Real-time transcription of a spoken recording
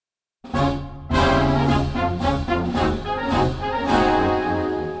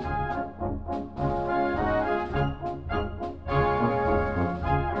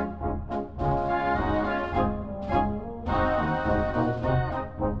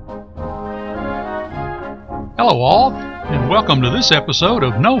Hello all, and welcome to this episode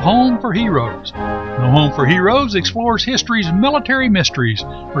of No Home for Heroes. No Home for Heroes explores history's military mysteries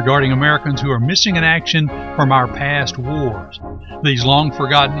regarding Americans who are missing in action from our past wars. These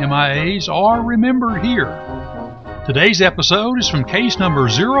long-forgotten MIAs are remembered here. Today's episode is from case number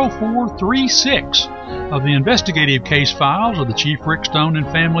 0436 of the investigative case files of the Chief Rick Stone and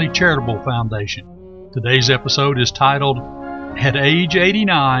Family Charitable Foundation. Today's episode is titled, At Age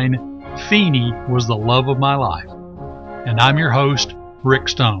 89, Feeney Was the Love of My Life. And I'm your host, Rick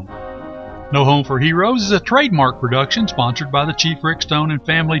Stone. No Home for Heroes is a trademark production sponsored by the Chief Rick Stone and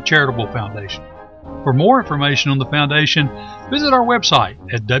Family Charitable Foundation. For more information on the foundation, visit our website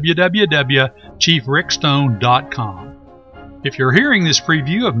at www.chiefrickstone.com. If you're hearing this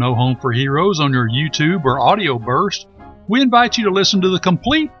preview of No Home for Heroes on your YouTube or audio burst, we invite you to listen to the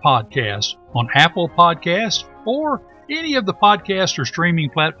complete podcast on Apple Podcasts or any of the podcast or streaming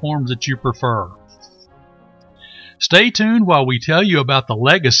platforms that you prefer. Stay tuned while we tell you about the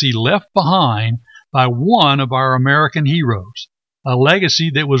legacy left behind by one of our American heroes, a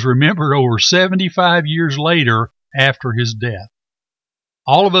legacy that was remembered over 75 years later after his death.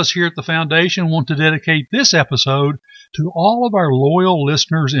 All of us here at the Foundation want to dedicate this episode to all of our loyal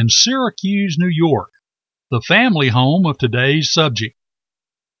listeners in Syracuse, New York, the family home of today's subject.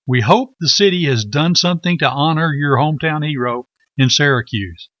 We hope the city has done something to honor your hometown hero in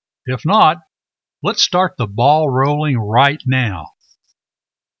Syracuse. If not, let's start the ball rolling right now.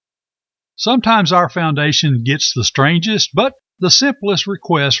 Sometimes our foundation gets the strangest but the simplest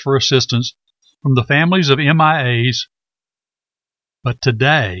requests for assistance from the families of MIAs. But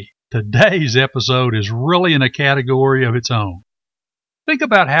today's episode is really in a category of its own. Think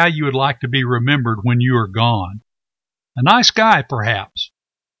about how you would like to be remembered when you are gone. A nice guy, perhaps.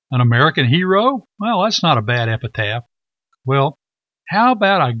 An American hero? Well, that's not a bad epitaph. Well, how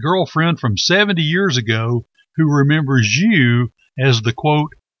about a girlfriend from 70 years ago who remembers you as the,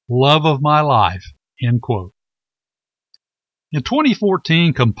 quote, love of my life, end quote. In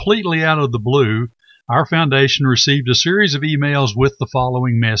 2014, completely out of the blue, our foundation received a series of emails with the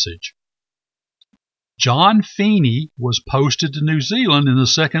following message. John Feeney was posted to New Zealand in the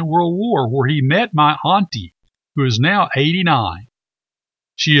Second World War, where he met my auntie, who is now 89.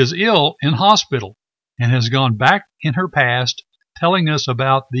 She is ill in hospital and has gone back in her past telling us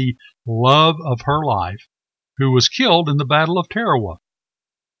about the love of her life, who was killed in the Battle of Tarawa.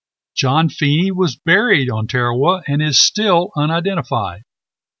 John Feeney was buried on Tarawa and is still unidentified.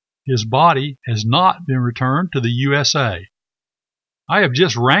 His body has not been returned to the USA. I have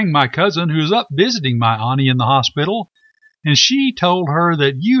just rang my cousin who is up visiting my auntie in the hospital, and she told her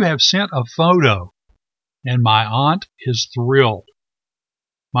that you have sent a photo, and my aunt is thrilled.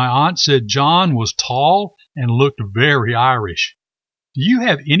 My aunt said John was tall and looked very Irish. Do you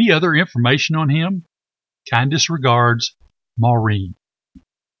have any other information on him? Kindest regards, Maureen.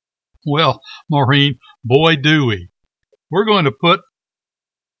 Well, Maureen, boy do we. We're going to put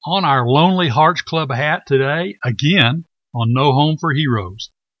on our Lonely Hearts Club hat today, again, on No Home for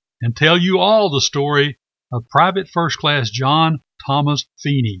Heroes, and tell you all the story of Private First Class John Thomas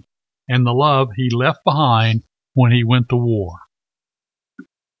Feeney and the love he left behind when he went to war.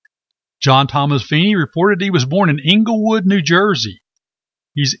 John Thomas Feeney reported he was born in Englewood, New Jersey.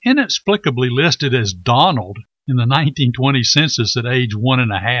 He's inexplicably listed as Donald in the 1920 census at age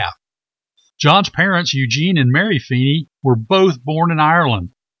 1.5. John's parents, Eugene and Mary Feeney, were both born in Ireland.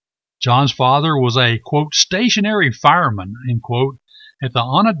 John's father was a, quote, stationary fireman, end quote, at the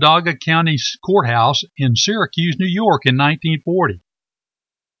Onondaga County Courthouse in Syracuse, New York in 1940.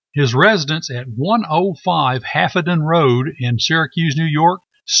 His residence at 105 Haffenden Road in Syracuse, New York,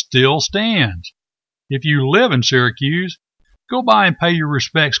 still stands. If you live in Syracuse, go by and pay your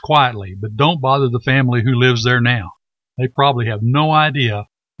respects quietly, but don't bother the family who lives there now. They probably have no idea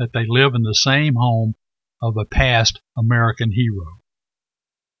that they live in the same home of a past American hero.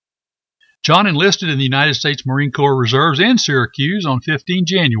 John enlisted in the United States Marine Corps Reserves in Syracuse on 15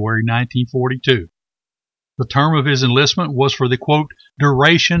 January 1942. The term of his enlistment was for the, quote,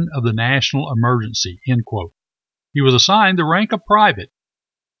 duration of the national emergency, end quote. He was assigned the rank of private.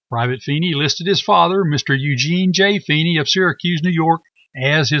 Private Feeney listed his father, Mr. Eugene J. Feeney of Syracuse, New York,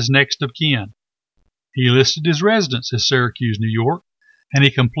 as his next of kin. He listed his residence as Syracuse, New York, and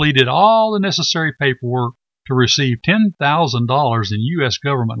he completed all the necessary paperwork to receive $10,000 in U.S.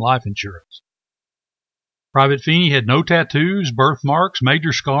 government life insurance. Private Feeney had no tattoos, birthmarks,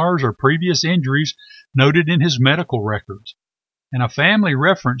 major scars, or previous injuries noted in his medical records, and a family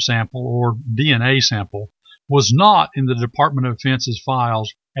reference sample, or DNA sample, was not in the Department of Defense's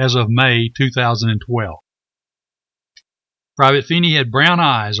files as of May 2012. Private Feeney had brown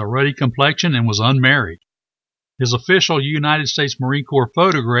eyes, a ruddy complexion, and was unmarried. His official United States Marine Corps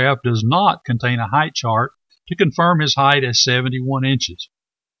photograph does not contain a height chart to confirm his height as 71 inches.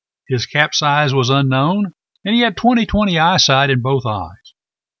 His cap size was unknown, and he had 20/20 eyesight in both eyes.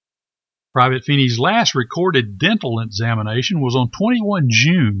 Private Feeney's last recorded dental examination was on 21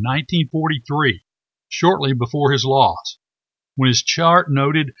 June 1943, shortly before his loss, when his chart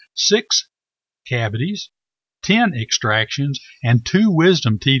noted 6 cavities, 10 extractions, and 2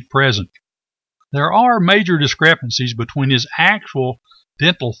 wisdom teeth present. There are major discrepancies between his actual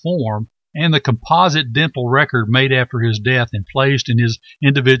dental form and the composite dental record made after his death and placed in his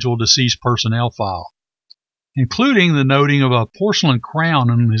individual deceased personnel file, including the noting of a porcelain crown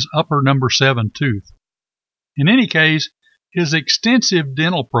on his upper number 7 tooth. In any case, his extensive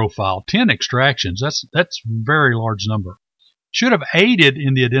dental profile, 10 extractions, that's a very large number, should have aided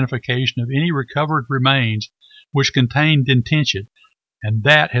in the identification of any recovered remains which contained dentation, and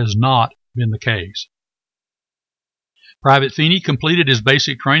that has not been the case. Private Feeney completed his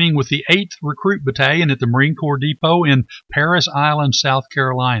basic training with the 8th Recruit Battalion at the Marine Corps Depot in Parris Island, South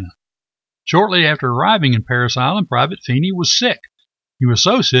Carolina. Shortly after arriving in Parris Island, Private Feeney was sick. He was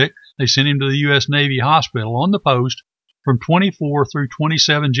so sick, they sent him to the U.S. Navy Hospital on the post from 24 through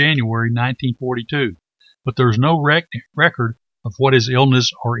 27 January 1942, but there's no record of what his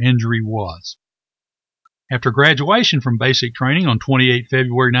illness or injury was. After graduation from basic training on 28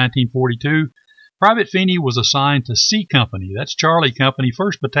 February 1942, Private Feeney was assigned to C Company, that's Charlie Company,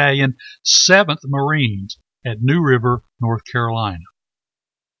 1st Battalion, 7th Marines at New River, North Carolina.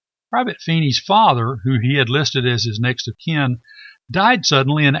 Private Feeney's father, who he had listed as his next of kin, died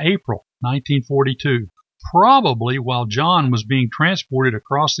suddenly in April 1942, probably while John was being transported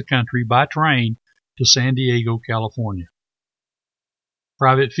across the country by train to San Diego, California.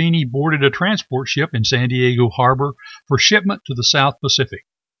 Private Feeney boarded a transport ship in San Diego Harbor for shipment to the South Pacific.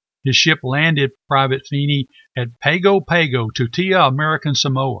 His ship landed Private Feeney at Pago Pago, Tutia, American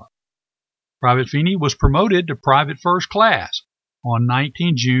Samoa. Private Feeney was promoted to Private First Class on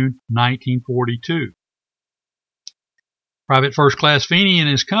 19 June 1942. Private First Class Feeney and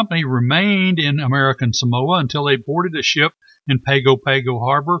his company remained in American Samoa until they boarded a ship in Pago Pago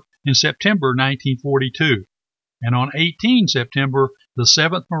Harbor in September 1942. And on 18 September, the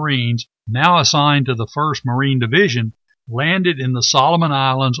 7th Marines, now assigned to the 1st Marine Division, landed in the Solomon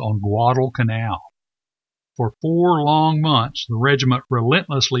Islands on Guadalcanal. For 4 long months, the regiment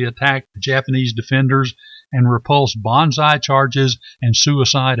relentlessly attacked the Japanese defenders and repulsed banzai charges and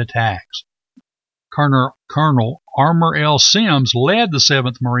suicide attacks. Colonel Armour L. Sims led the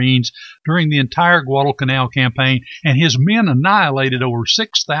 7th Marines during the entire Guadalcanal campaign, and his men annihilated over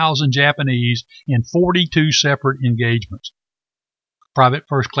 6,000 Japanese in 42 separate engagements. Private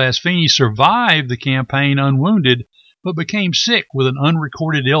First Class Feeney survived the campaign unwounded, but became sick with an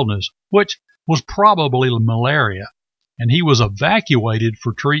unrecorded illness, which was probably malaria, and he was evacuated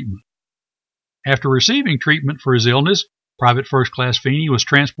for treatment. After receiving treatment for his illness, Private First Class Feeney was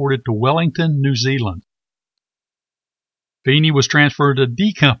transported to Wellington, New Zealand. Feeney was transferred to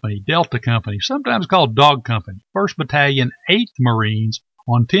D Company, Delta Company, sometimes called Dog Company, 1st Battalion, 8th Marines,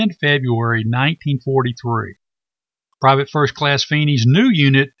 on 10 February 1943. Private First Class Feeney's new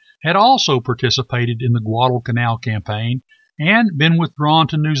unit had also participated in the Guadalcanal campaign and been withdrawn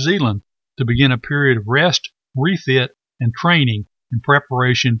to New Zealand to begin a period of rest, refit, and training in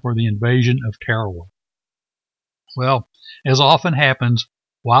preparation for the invasion of Tarawa. Well, as often happens,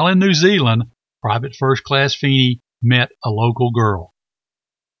 while in New Zealand, Private First Class Feeney met a local girl.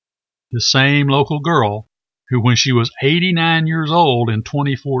 The same local girl who, when she was 89 years old in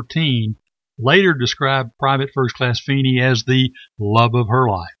 2014, later described Private First Class Feeney as the love of her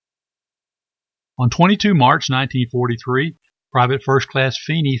life. On 22 March 1943, Private First Class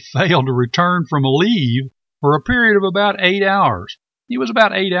Feeney failed to return from a leave for a period of about 8 hours. He was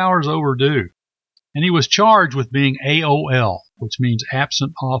about 8 hours overdue, and he was charged with being AOL, which means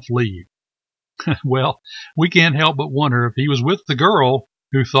absent off leave. Well, we can't help but wonder if he was with the girl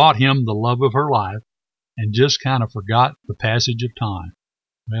who thought him the love of her life and just kind of forgot the passage of time.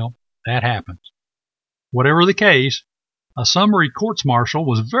 Well, that happens. Whatever the case, a summary courts-martial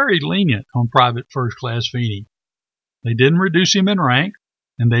was very lenient on Private First Class Feeney. They didn't reduce him in rank,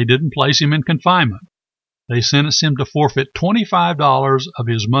 and they didn't place him in confinement. They sentenced him to forfeit $25 of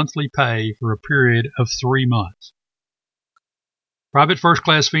his monthly pay for a period of 3 months. Private First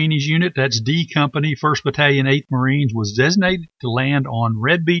Class Feeney's unit, that's D Company, 1st Battalion, 8th Marines, was designated to land on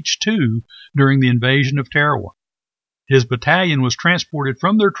Red Beach 2 during the invasion of Tarawa. His battalion was transported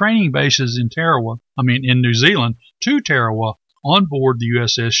from their training bases in New Zealand, to Tarawa on board the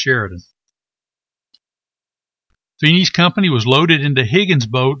USS Sheridan. Feeney's company was loaded into Higgins'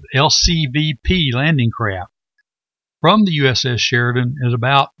 boat LCVP landing craft. from the USS Sheridan at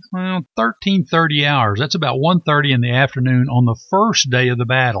about 1330 hours. That's about 1:30 in the afternoon on the first day of the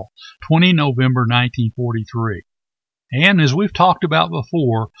battle, 20 November 1943. And as we've talked about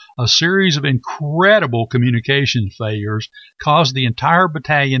before, a series of incredible communication failures caused the entire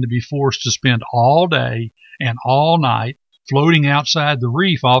battalion to be forced to spend all day and all night floating outside the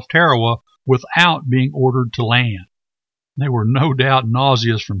reef off Tarawa without being ordered to land. They were no doubt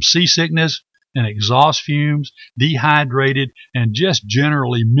nauseous from seasickness and exhaust fumes, dehydrated, and just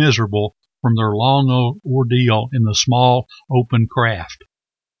generally miserable from their long ordeal in the small open craft.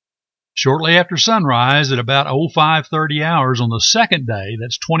 Shortly after sunrise, at about 05:30 hours on the second day,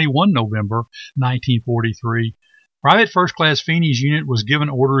 that's 21 November 1943, Private First Class Feeney's unit was given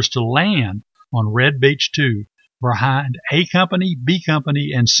orders to land on Red Beach 2 behind A Company, B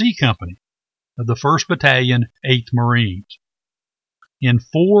Company, and C Company of the 1st Battalion, 8th Marines. In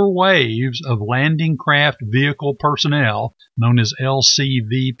 4 waves of landing craft vehicle personnel, known as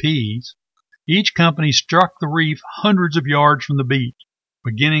LCVPs, each company struck the reef hundreds of yards from the beach,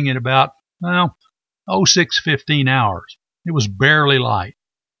 beginning at about 06:15 hours. It was barely light.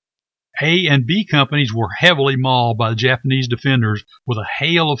 A and B companies were heavily mauled by the Japanese defenders with a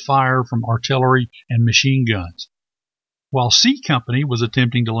hail of fire from artillery and machine guns. While C Company was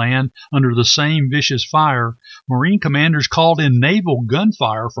attempting to land under the same vicious fire, Marine commanders called in naval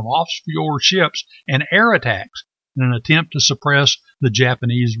gunfire from offshore ships and air attacks in an attempt to suppress the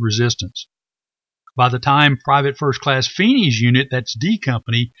Japanese resistance. By the time Private First Class Feeney's unit, that's D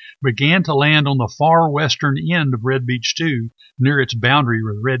Company, began to land on the far western end of Red Beach 2, near its boundary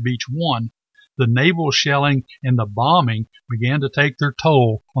with Red Beach 1, the naval shelling and the bombing began to take their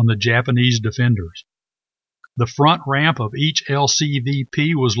toll on the Japanese defenders. The front ramp of each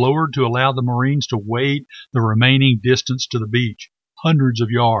LCVP was lowered to allow the Marines to wade the remaining distance to the beach, hundreds of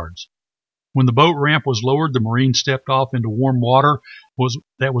yards. When the boat ramp was lowered, the Marines stepped off into warm water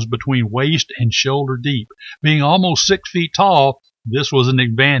that was between waist and shoulder deep. Being almost 6 feet tall, this was an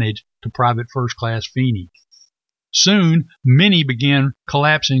advantage to Private First Class Feeney. Soon, many began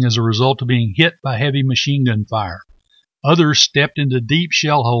collapsing as a result of being hit by heavy machine gun fire. Others stepped into deep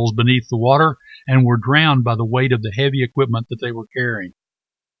shell holes beneath the water and were drowned by the weight of the heavy equipment that they were carrying.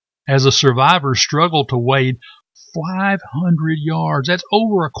 As the survivors struggled to wade 500 yards, that's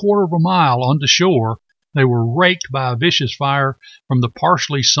over a quarter of a mile, onto shore, they were raked by a vicious fire from the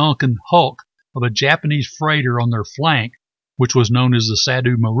partially sunken hulk of a Japanese freighter on their flank, which was known as the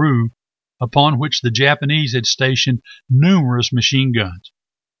Sadu Maru, upon which the Japanese had stationed numerous machine guns.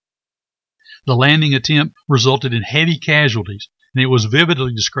 The landing attempt resulted in heavy casualties, and it was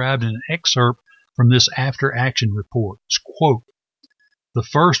vividly described in an excerpt from this after-action report. Quote, "The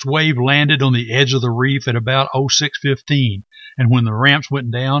first wave landed on the edge of the reef at about 06:15, and when the ramps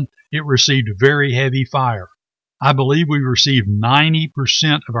went down, it received very heavy fire. I believe we received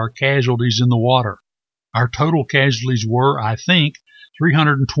 90% of our casualties in the water. Our total casualties were, I think,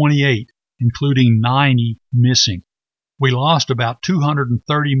 328, including 90 missing. We lost about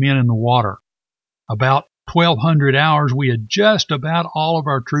 230 men in the water. About 1,200 hours, we had just about all of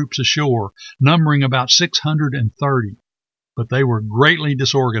our troops ashore, numbering about 630. But they were greatly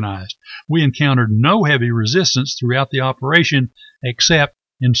disorganized. We encountered no heavy resistance throughout the operation except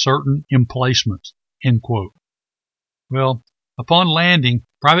in certain emplacements." End quote. Well, upon landing,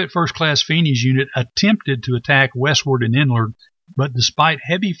 Private First Class Feeney's unit attempted to attack westward and inland, but despite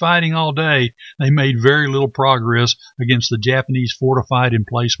heavy fighting all day, they made very little progress against the Japanese fortified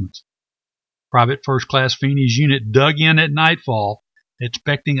emplacements. Private First Class Feeney's unit dug in at nightfall,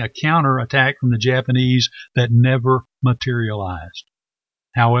 expecting a counter-attack from the Japanese that never materialized.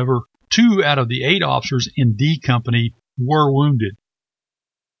 However, 2 out of the 8 officers in D Company were wounded.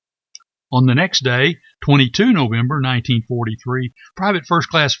 On the next day, 22 November 1943, Private First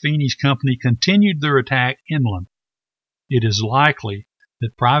Class Feeney's company continued their attack inland. It is likely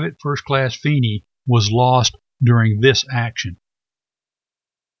that Private First Class Feeney was lost during this action.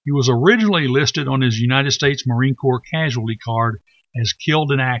 He was originally listed on his United States Marine Corps casualty card as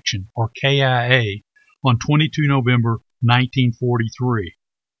killed in action, or KIA, on 22 November 1943.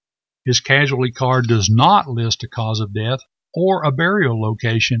 His casualty card does not list a cause of death or a burial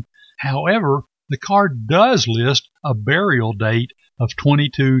location. However, the card does list a burial date of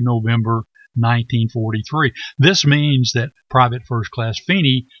 22 November 1943. This means that Private First Class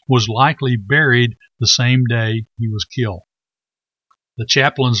Feeney was likely buried the same day he was killed. The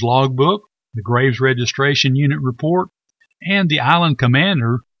chaplain's logbook, the Graves Registration Unit report, and the Island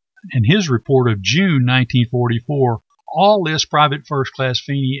Commander and his report of June 1944 all list Private First Class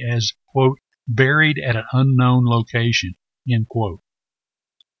Feeney as, quote, buried at an unknown location, end quote.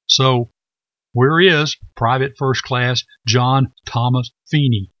 So, Where is Private First Class John Thomas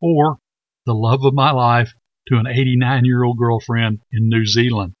Feeney, or the love of my life to an 89-year-old girlfriend in New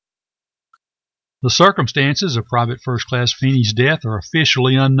Zealand? The circumstances of Private First Class Feeney's death are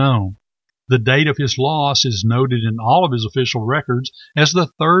officially unknown. The date of his loss is noted in all of his official records as the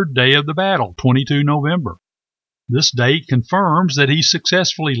third day of the battle, 22 November. This date confirms that he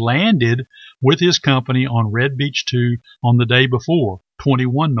successfully landed with his company on Red Beach 2 on the day before,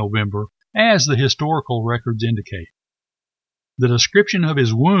 21 November, as the historical records indicate. The description of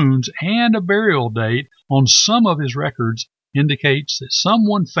his wounds and a burial date on some of his records indicates that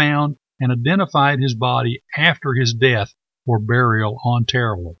someone found and identified his body after his death for burial on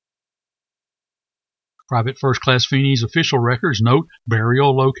Tarawa. Private First Class Feeney's official records note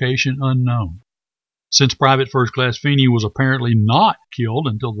burial location unknown. Since Private First Class Feeney was apparently not killed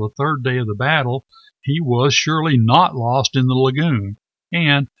until the third day of the battle, he was surely not lost in the lagoon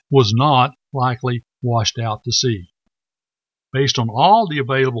and was not likely washed out to sea. Based on all the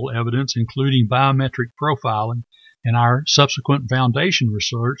available evidence, including biometric profiling and our subsequent foundation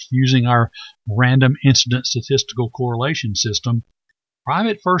research using our random incident statistical correlation system,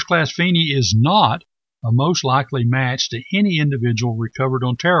 Private First Class Feeney is not a most likely match to any individual recovered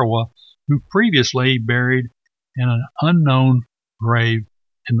on Tarawa who previously buried in an unknown grave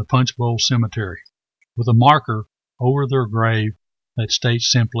in the Punch Bowl Cemetery, with a marker over their grave that states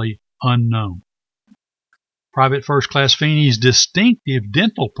simply unknown. Private First Class Feeney's distinctive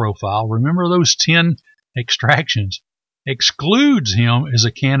dental profile, remember those 10 extractions, excludes him as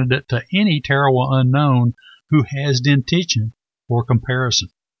a candidate to any Tarawa unknown who has dentition for comparison.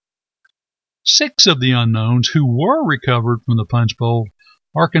 6 of the unknowns who were recovered from the Punch Bowl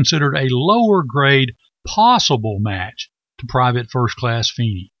are considered a lower grade possible match to Private First Class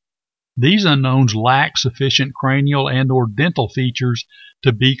Feeney. These unknowns lack sufficient cranial and or dental features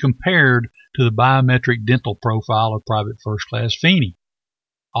to be compared to the biometric dental profile of Private First Class Feeney.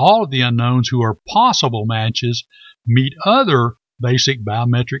 All of the unknowns who are possible matches meet other basic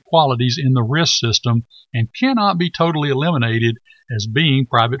biometric qualities in the risk system and cannot be totally eliminated as being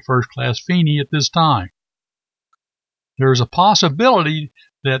Private First Class Feeney at this time. There is a possibility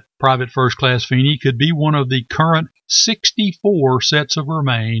that Private First Class Feeney could be one of the current 64 sets of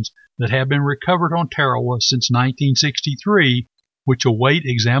remains that have been recovered on Tarawa since 1963, which await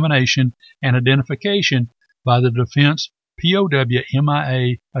examination and identification by the Defense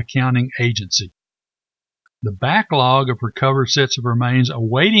POW-MIA Accounting Agency. The backlog of recovered sets of remains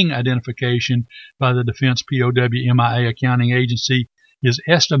awaiting identification by the Defense POW-MIA Accounting Agency is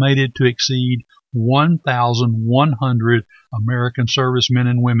estimated to exceed 1,100 American servicemen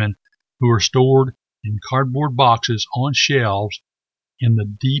and women who are stored in cardboard boxes on shelves in the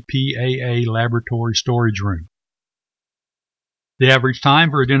DPAA laboratory storage room. The average time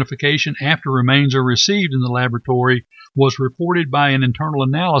for identification after remains are received in the laboratory was reported by an internal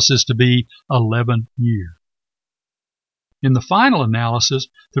analysis to be 11 years. In the final analysis,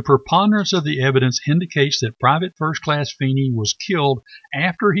 the preponderance of the evidence indicates that Private First Class Feeney was killed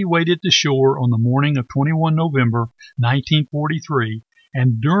after he waded to shore on the morning of 21 November 1943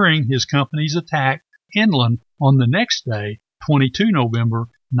 and during his company's attack inland on the next day, 22 November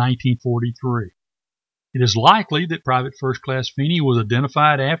 1943. It is likely that Private First Class Feeney was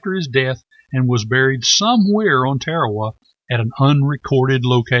identified after his death and was buried somewhere on Tarawa at an unrecorded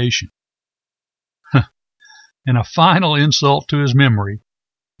location. In a final insult to his memory,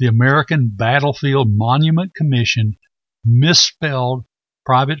 the American Battlefield Monument Commission misspelled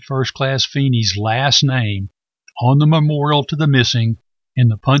Private First Class Feeney's last name on the memorial to the missing in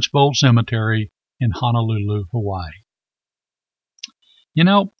the Punch Bowl Cemetery in Honolulu, Hawaii. You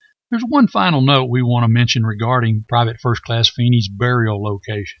know, there's one final note we want to mention regarding Private First Class Feeney's burial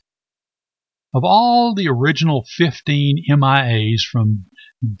location. Of all the original 15 MIAs from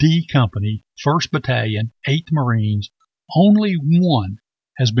D Company, 1st Battalion, 8th Marines, only one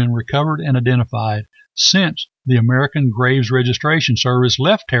has been recovered and identified since the American Graves Registration Service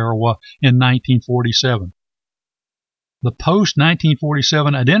left Tarawa in 1947. The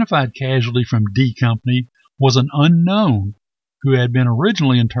post-1947 identified casualty from D Company was an unknown who had been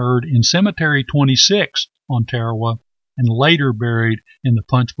originally interred in Cemetery 26 on Tarawa and later buried in the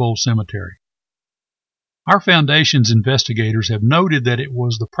Punch Bowl Cemetery. Our Foundation's investigators have noted that it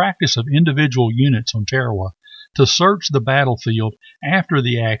was the practice of individual units on Tarawa to search the battlefield after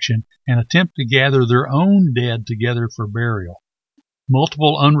the action and attempt to gather their own dead together for burial.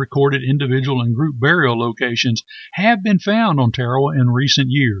 Multiple unrecorded individual and group burial locations have been found on Tarawa in recent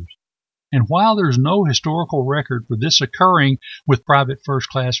years. And while there's no historical record for this occurring with Private First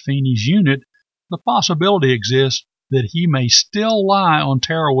Class Feeney's unit, the possibility exists that he may still lie on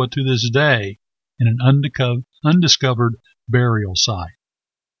Tarawa to this day, in an undiscovered burial site.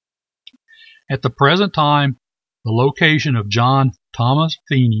 At the present time, the location of John Thomas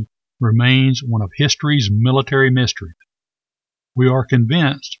Feeney remains one of history's military mysteries. We are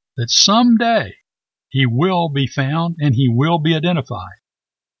convinced that someday he will be found and he will be identified,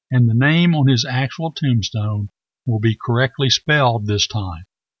 and the name on his actual tombstone will be correctly spelled this time.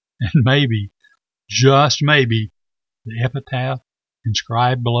 And maybe, just maybe, the epitaph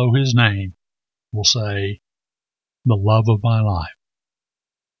inscribed below his name will say, "The love of my life."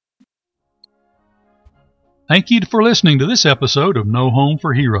 Thank you for listening to this episode of No Home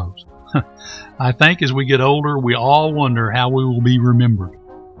for Heroes. I think as we get older, we all wonder how we will be remembered.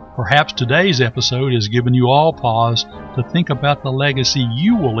 Perhaps today's episode has given you all pause to think about the legacy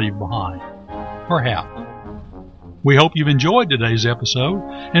you will leave behind. Perhaps. We hope you've enjoyed today's episode,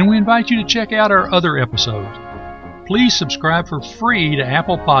 and we invite you to check out our other episodes. Please subscribe for free to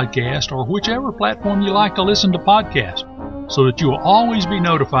Apple Podcast or whichever platform you like to listen to podcasts, so that you will always be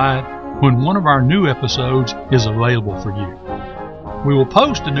notified when one of our new episodes is available for you. We will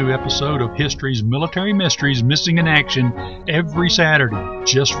post a new episode of History's Military Mysteries Missing in Action every Saturday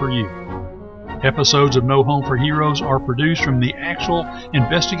just for you. Episodes of No Home for Heroes are produced from the actual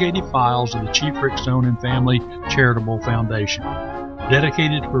investigative files of the Chief Rick Stone and Family Charitable Foundation,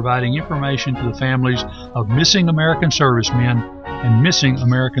 dedicated to providing information to the families of missing American servicemen and missing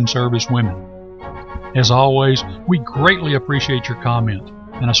American servicewomen. As always, we greatly appreciate your comments,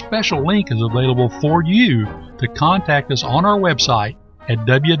 and a special link is available for you to contact us on our website at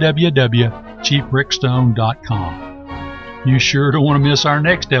www.chiefrickstone.com. You sure don't want to miss our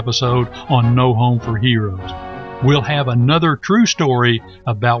next episode on No Home for Heroes. We'll have another true story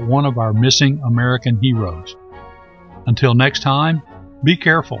about one of our missing American heroes. Until next time, be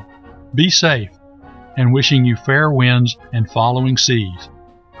careful, be safe, and wishing you fair winds and following seas.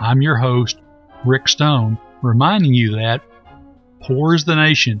 I'm your host, Rick Stone, reminding you that poor is the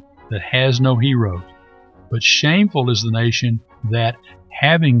nation that has no heroes, but shameful is the nation that,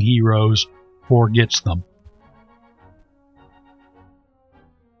 having heroes, forgets them.